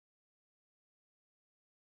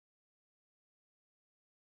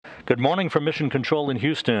Good morning from Mission Control in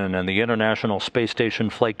Houston and the International Space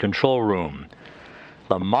Station Flight Control Room.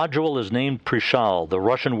 The module is named Prichal, the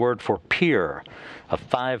Russian word for pier, a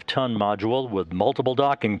 5-ton module with multiple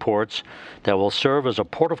docking ports that will serve as a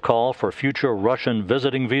port of call for future Russian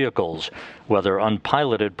visiting vehicles, whether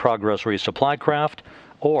unpiloted Progress resupply craft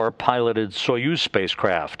or piloted Soyuz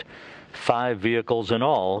spacecraft. 5 vehicles in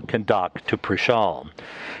all can dock to Prichal.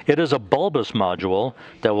 It is a bulbous module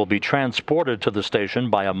that will be transported to the station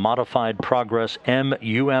by a modified Progress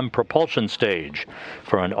MUM propulsion stage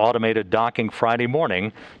for an automated docking Friday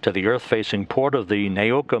morning to the Earth-facing port of the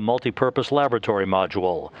Naoka Multipurpose Laboratory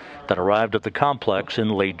module that arrived at the complex in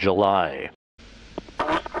late July.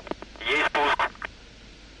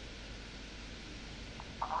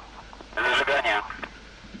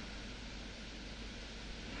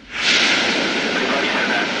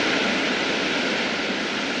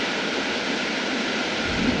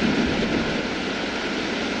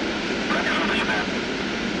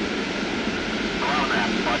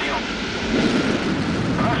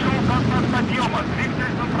 Подъема.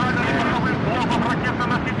 Двигатель центрально-бортовых блоков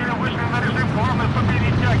ракетоносителя вышли на режим главной ступени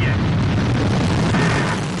тяги.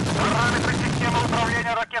 Параметры системы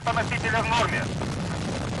управления ракетоносителя в норме.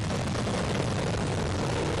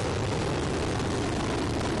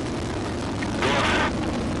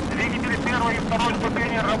 Двигатели первой и второй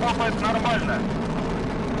ступени работают нормально.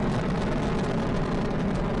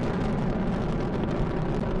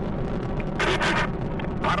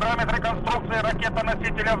 Параметры конструкции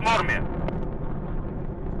ракетоносителя в норме.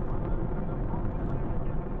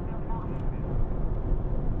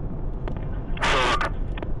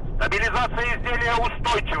 Стабилизация изделия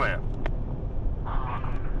устойчивая.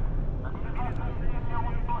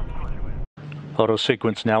 Auto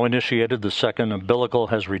sequence now initiated. The second umbilical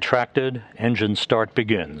has retracted. Engine start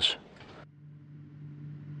begins.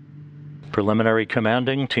 Preliminary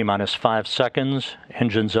commanding, T-minus 5 seconds.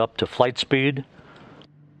 Engines up to flight speed.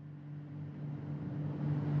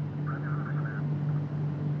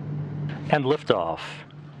 And liftoff.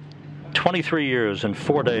 23 years and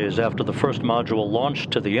 4 days after the first module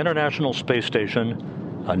launched to the International Space Station,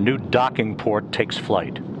 a new docking port takes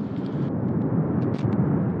flight.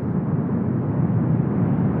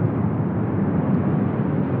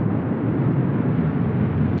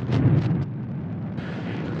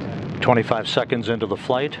 "25 seconds into the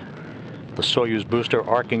flight, the Soyuz booster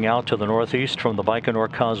arcing out to the northeast from the Baikonur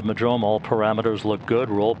Cosmodrome. All parameters look good.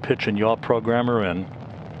 Roll, pitch, and yaw programmer in.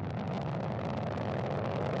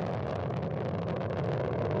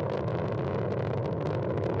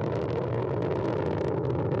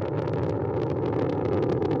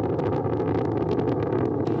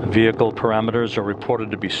 Vehicle parameters are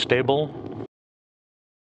reported to be stable.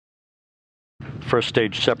 First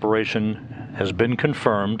stage separation has been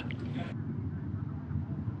confirmed.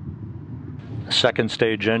 Second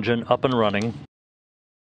stage engine up and running.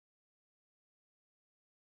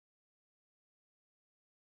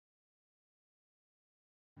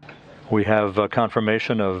 We have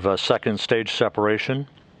confirmation of second stage separation.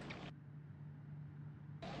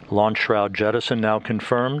 Launch shroud jettison now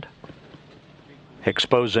confirmed,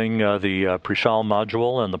 exposing the Prichal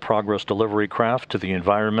module and the Progress delivery craft to the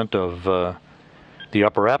environment of the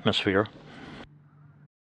upper atmosphere.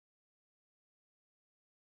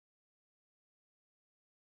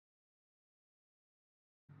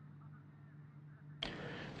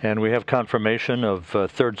 And we have confirmation of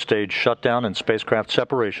third stage shutdown and spacecraft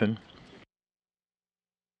separation.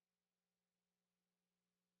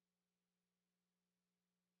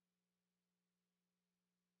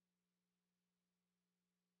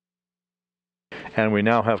 And we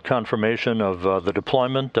now have confirmation of the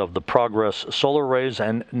deployment of the Progress solar arrays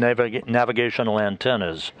and navigational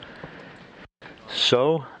antennas.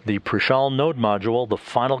 So, the Prichal Node Module, the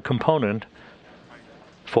final component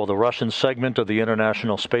for the Russian segment of the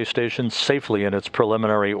International Space Station, safely in its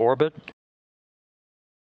preliminary orbit,